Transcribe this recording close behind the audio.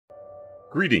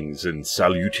Greetings and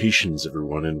salutations,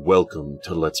 everyone, and welcome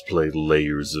to Let's Play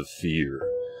Layers of Fear.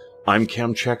 I'm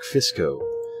Kamchak Fisco.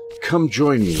 Come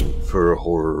join me for a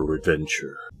horror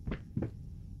adventure.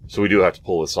 So we do have to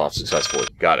pull this off successfully.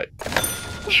 Got it.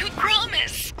 You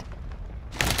promised!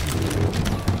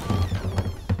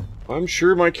 I'm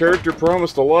sure my character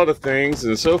promised a lot of things,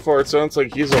 and so far it sounds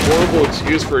like he's a horrible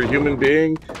excuse for a human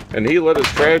being, and he let his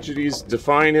tragedies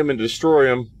define him and destroy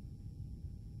him.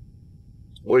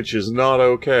 Which is not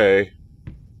okay.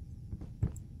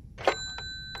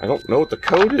 I don't know what the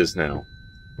code is now.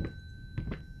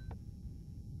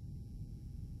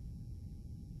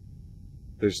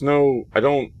 There's no...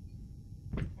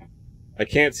 I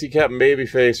can't see Captain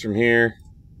Babyface from here.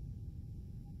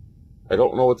 I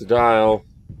don't know what to dial.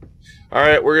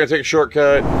 Alright, we're gonna take a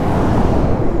shortcut.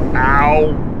 Ow!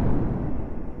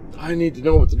 I need to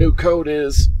know what the new code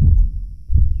is.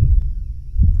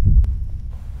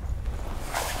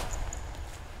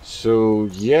 So,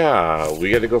 yeah,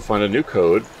 we gotta go find a new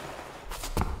code.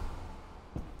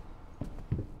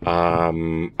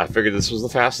 I figured this was the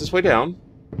fastest way down.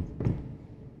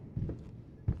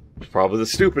 It's probably the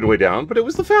stupid way down, but it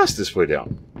was the fastest way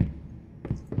down.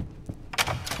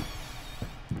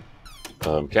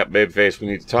 Captain Babyface, we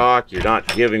need to talk. You're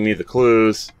not giving me the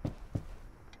clues.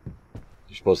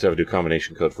 You're supposed to have a new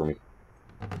combination code for me.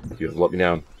 You have let me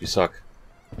down. You suck.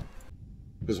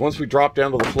 Because once we drop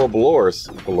down to the flow Baloris,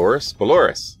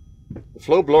 the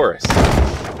flow Baloris,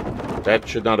 that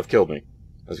should not have killed me.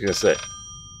 I was gonna say.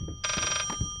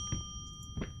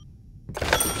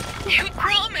 You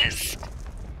promised!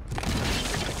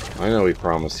 I know he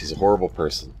promised. He's a horrible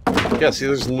person. Yeah, see,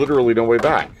 there's literally no way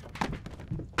back.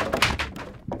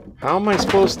 How am I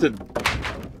supposed to...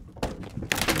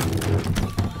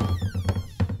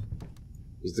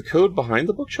 Is the code behind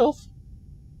the bookshelf?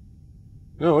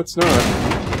 No, it's not.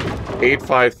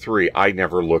 853. I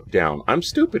never looked down. I'm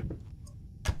stupid.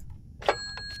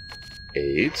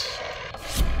 8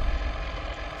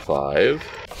 5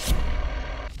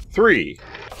 3.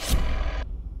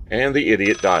 And the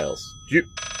idiot dials. You...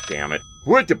 Damn it.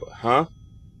 What the... Huh?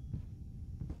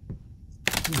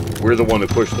 We're the one who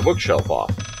pushed the bookshelf off.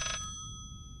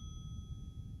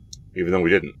 Even though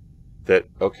we didn't. That...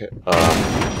 Okay.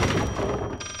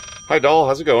 Hi, doll.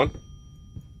 How's it going?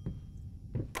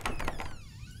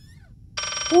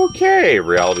 Okay,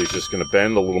 reality's just gonna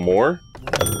bend a little more.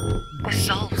 This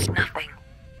solves nothing.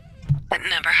 It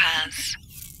never has.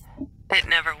 It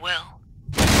never will.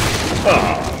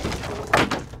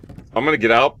 I'm gonna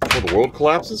get out before the world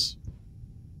collapses.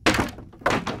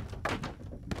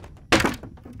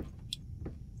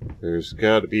 There's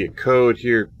gotta be a code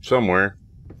here somewhere.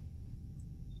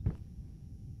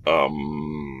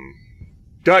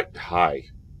 Hi.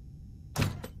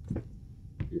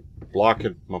 You're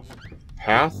blocking my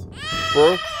path,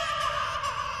 bro?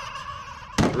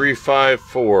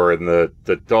 354, and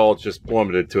the doll just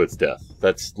plummeted to its death.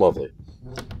 That's lovely.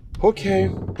 Okay.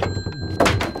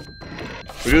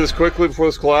 We do this quickly before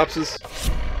this collapses.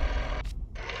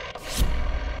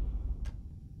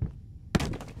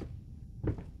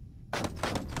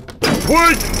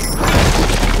 What?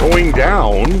 Going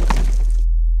down?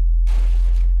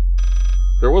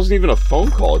 There wasn't even a phone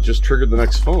call, it just triggered the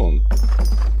next phone.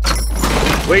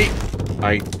 Wait!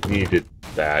 I needed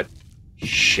that.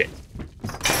 Shit.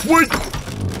 What?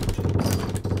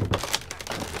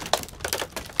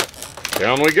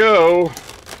 Down we go.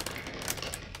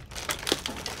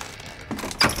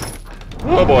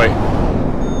 Oh boy.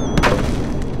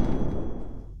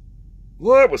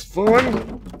 Well, that was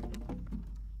fun.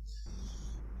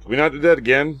 We not do that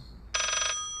again.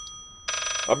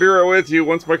 I'll be right with you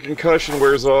once my concussion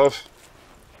wears off.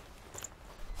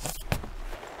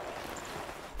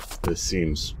 This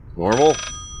seems normal.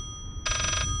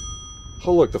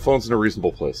 Oh look, the phone's in a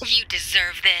reasonable place. You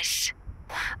deserve this.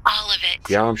 All of it.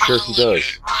 Yeah, I'm sure he does.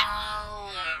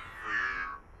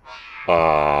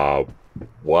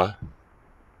 What?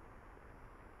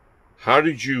 How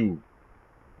did you...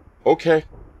 Okay.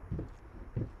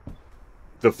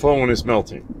 The phone is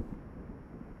melting.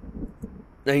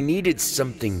 I needed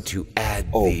something to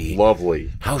add the... Oh,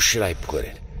 lovely. How should I put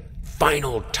it?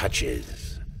 Final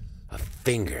touches. A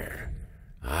finger.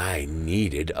 I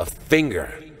needed a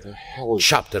finger. The hell is...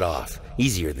 Chopped it off.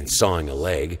 Easier than sawing a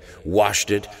leg.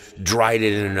 Washed it. Dried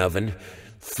it in an oven.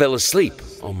 Fell asleep.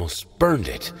 Almost burned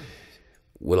it.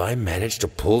 Will I manage to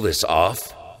pull this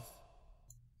off?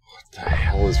 What the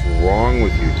hell is wrong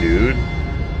with you, dude?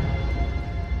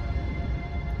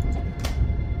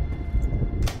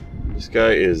 This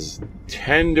guy is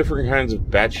 10 different kinds of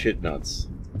batshit nuts.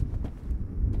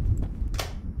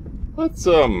 Let's,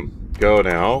 go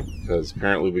now, because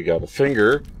apparently we got a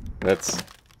finger that's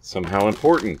somehow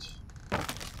important.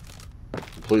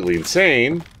 Completely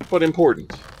insane, but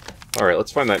important. Alright,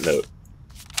 let's find that note.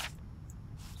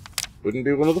 Wouldn't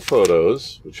be one of the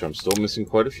photos, which I'm still missing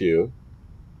quite a few.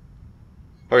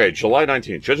 Okay, July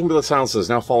 19th. Judging by the silence that has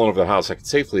now fallen over the house, I can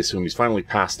safely assume he's finally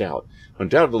passed out,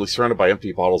 undoubtedly surrounded by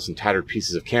empty bottles and tattered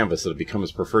pieces of canvas that have become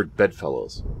his preferred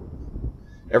bedfellows.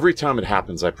 Every time it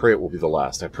happens, I pray it will be the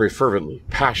last. I pray fervently,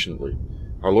 passionately.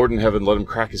 Our Lord in heaven, let him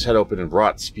crack his head open and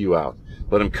rot spew out.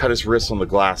 Let him cut his wrists on the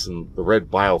glass and the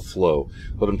red bile flow.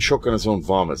 Let him choke on his own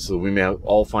vomit so that we may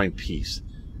all find peace.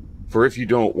 For if you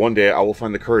don't, one day I will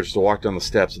find the courage to walk down the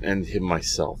steps and end him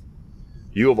myself.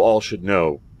 You of all should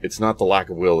know, it's not the lack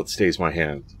of will that stays my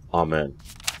hand. Amen.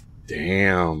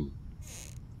 Damn.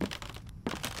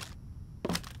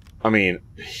 I mean,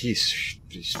 he's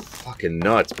fucking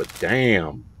nuts, but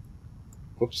damn.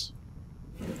 Whoops.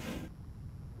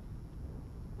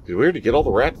 Did we already get all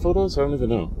the rat photos? I don't even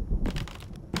know.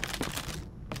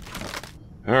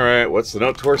 Alright, what's the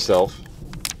note to ourself?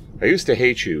 I used to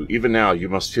hate you. Even now, you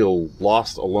must feel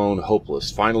lost, alone,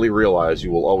 hopeless. Finally realize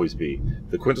you will always be.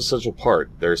 The quintessential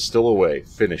part. There is still a way.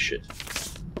 Finish it.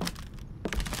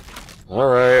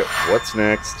 Alright, what's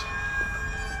next?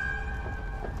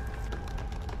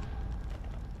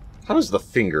 How does the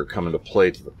finger come into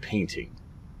play to the painting?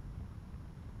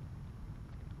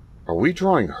 Are we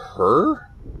drawing her?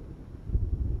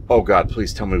 Oh god,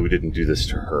 please tell me we didn't do this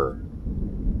to her.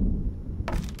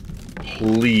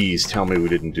 Please tell me we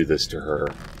didn't do this to her.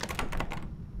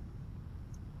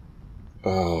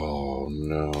 Oh,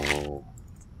 no.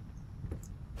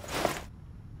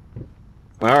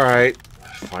 Alright.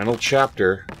 Final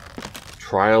chapter.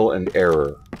 Trial and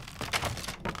error.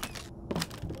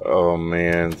 Oh,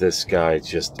 man. This guy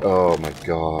just... Oh, my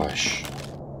gosh.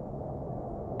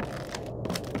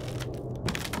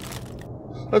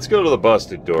 Let's go to the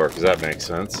busted door, because that makes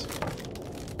sense.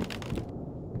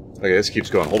 Okay, this keeps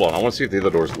going. Hold on, I want to see if the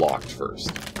other door's locked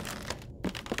first.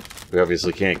 We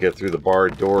obviously can't get through the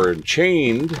barred door and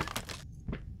chained.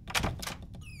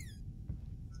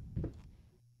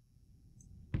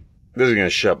 This is going to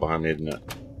shut behind me, isn't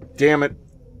it? Damn it.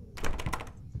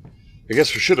 I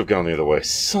guess we should have gone the other way.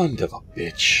 Son of a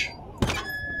bitch.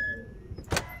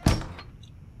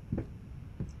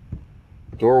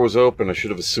 Door was open, I should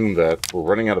have assumed that. We're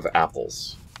running out of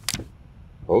apples.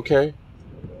 Okay.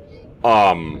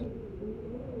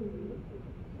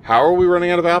 How are we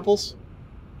running out of apples?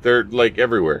 They're, like,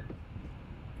 everywhere.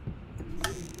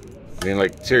 I mean,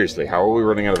 like, seriously, how are we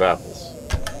running out of apples?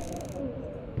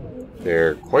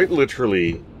 They're quite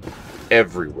literally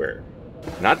everywhere.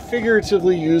 Not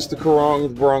figuratively used the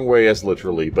wrong way as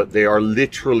literally, but they are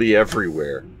literally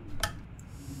everywhere.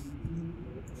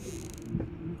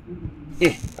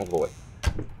 Out of the way.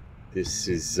 This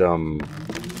is,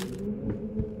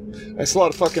 that's a lot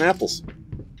of fucking apples.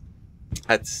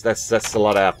 That's a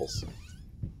lot of apples.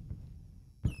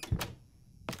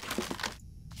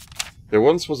 There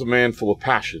once was a man full of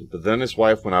passion, but then his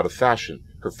wife went out of fashion.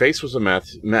 Her face was a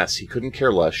mess. He couldn't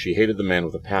care less. She hated the man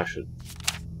with a passion.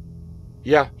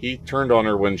 Yeah, he turned on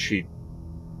her when she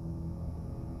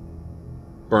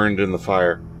burned in the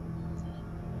fire.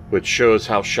 Which shows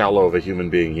how shallow of a human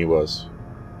being he was.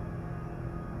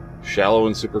 Shallow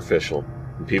and superficial.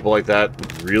 And people like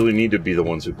that really need to be the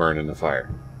ones who burn in the fire.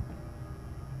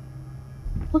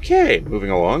 Okay, moving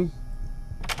along.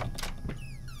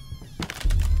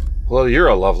 Well, you're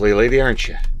a lovely lady, aren't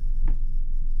you?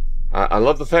 I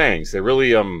love the fangs. They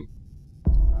really,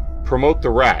 promote the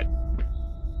rat.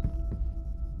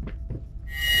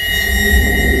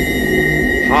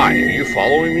 Hi, are you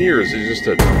following me, or is it just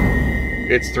a...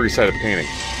 It's three-sided painting.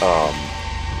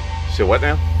 So what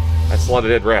now? That's a lot of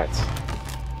dead rats.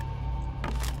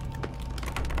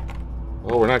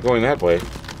 Oh, we're not going that way.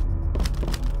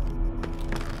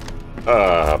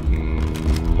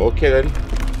 Okay then.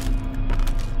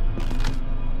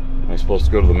 Am I supposed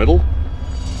to go to the middle?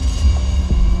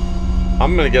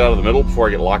 I'm gonna get out of the middle before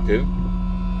I get locked in.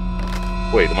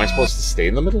 Wait, am I supposed to stay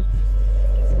in the middle?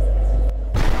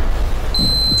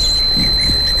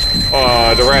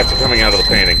 The rats are coming out of the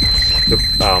painting.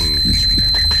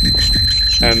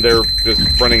 And they're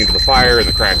just running into the fire and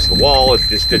the cracks of the wall. It's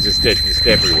just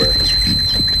everywhere.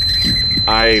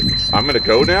 I'm gonna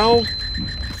go now.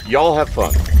 Y'all have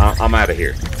fun. I'm out of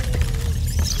here.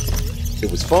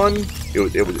 It was fun.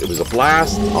 It was a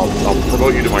blast. I'll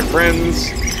promote you to my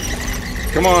friends.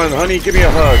 Come on, honey, give me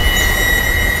a hug.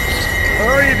 How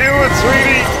are you doing,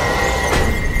 sweetie?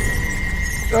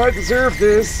 I deserve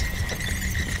this.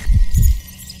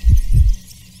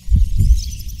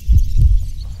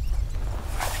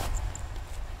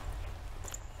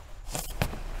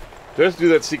 Do I have to do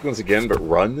that sequence again, but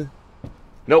run?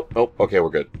 Nope, nope. Okay, we're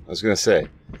good. I was gonna say,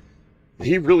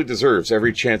 he really deserves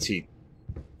every chance he...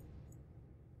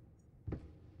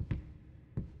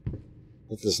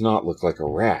 That does not look like a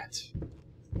rat.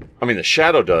 I mean, the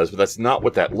shadow does, but that's not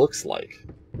what that looks like.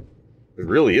 It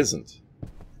really isn't.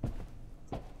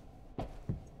 And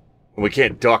we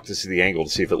can't duck to see the angle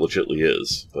to see if it legitimately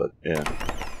is, but yeah.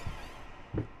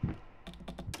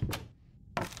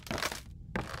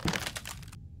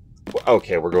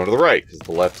 Okay, we're going to the right, because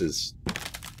the left is...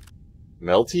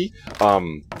 Melty?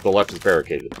 The left is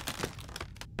barricaded.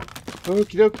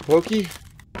 Okie dokie pokey.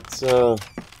 Let's,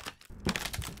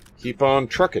 keep on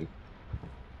trucking.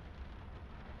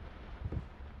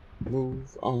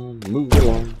 Move on, move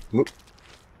along,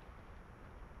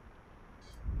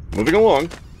 moving along.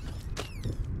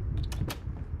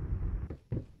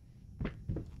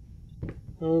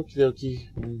 Okie dokie.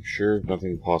 I'm sure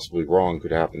nothing possibly wrong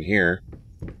could happen here.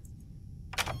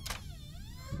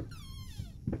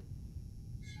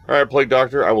 Alright, Plague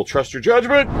Doctor, I will trust your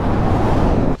judgment!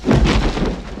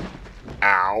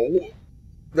 Ow!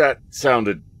 That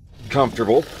sounded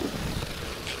comfortable.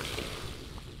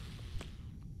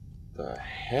 The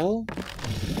hell?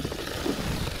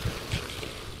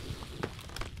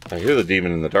 I hear the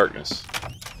demon in the darkness.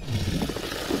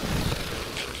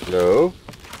 Hello?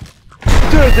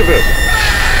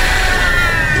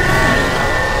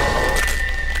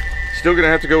 Still gonna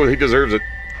have to go with he deserves it.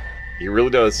 He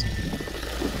really does.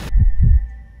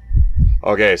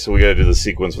 Okay, so we gotta do the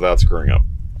sequence without screwing up.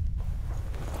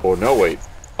 Oh, no, wait.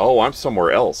 Oh, I'm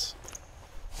somewhere else.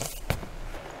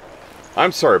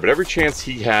 I'm sorry, but every chance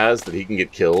he has that he can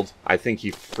get killed, I think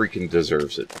he freaking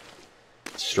deserves it.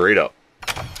 Straight up.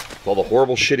 With all the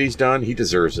horrible shit he's done, he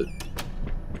deserves it.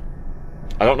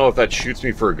 I don't know if that shoots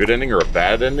me for a good ending or a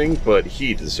bad ending, but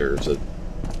he deserves it.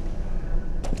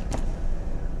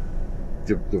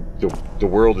 The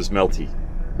world is melty.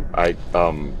 I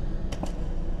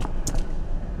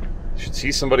should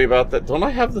see somebody about that. Don't I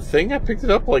have the thing? I picked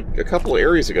it up like a couple of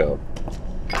areas ago.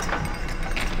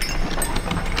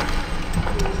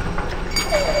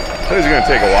 That is going to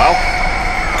take a while.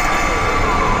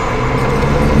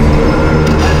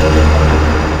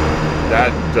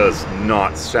 That does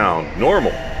not sound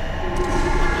normal.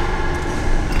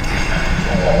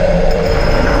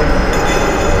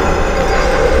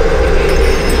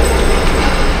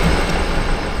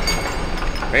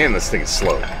 Man, this thing is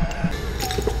slow.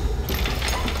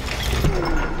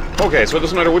 Okay, so it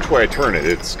doesn't matter which way I turn it,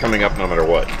 it's coming up no matter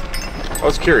what. I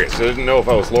was curious, I didn't know if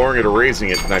I was lowering it or raising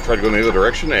it, and I tried to go in the other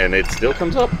direction, and it still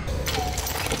comes up.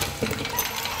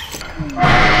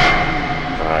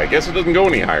 I guess it doesn't go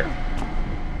any higher.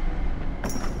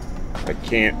 I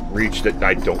can't reach that.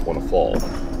 I don't want to fall.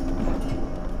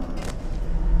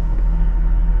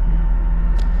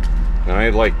 Can I,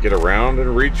 like, get around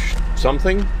and reach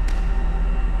something?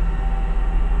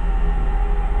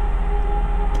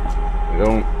 I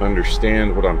don't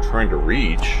understand what I'm trying to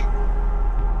reach.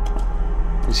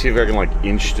 Let me see if I can, like,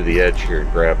 inch to the edge here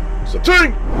and grab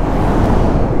something!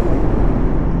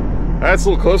 That's a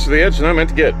little closer to the edge than I meant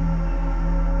to get.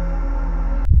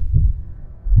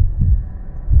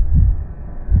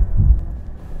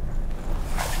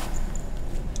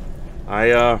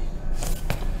 I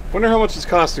wonder how much it's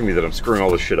costing me that I'm screwing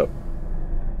all this shit up.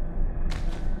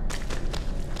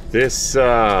 This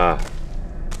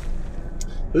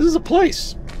is a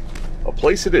place. A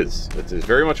place it is. It is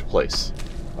very much a place.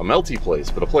 A melty place,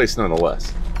 but a place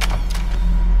nonetheless.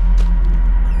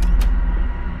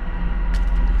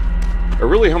 I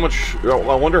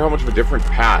wonder how much of a different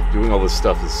path doing all this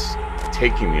stuff is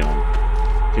taking me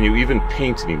on. Can you even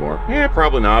paint anymore? Eh,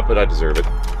 probably not, but I deserve it.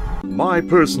 My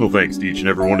personal thanks to each and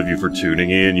every one of you for tuning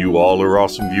in. You all are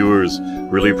awesome viewers.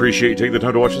 Really appreciate you taking the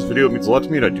time to watch this video. It means a lot to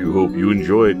me, and I do hope you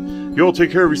enjoyed. You all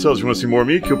take care of yourselves. If you want to see more of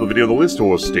me, keep the video on the list,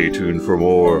 or stay tuned for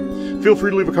more. Feel free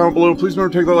to leave a comment below, and please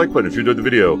remember to take that like button if you enjoyed the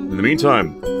video. In the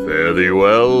meantime, fare thee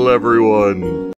well, everyone.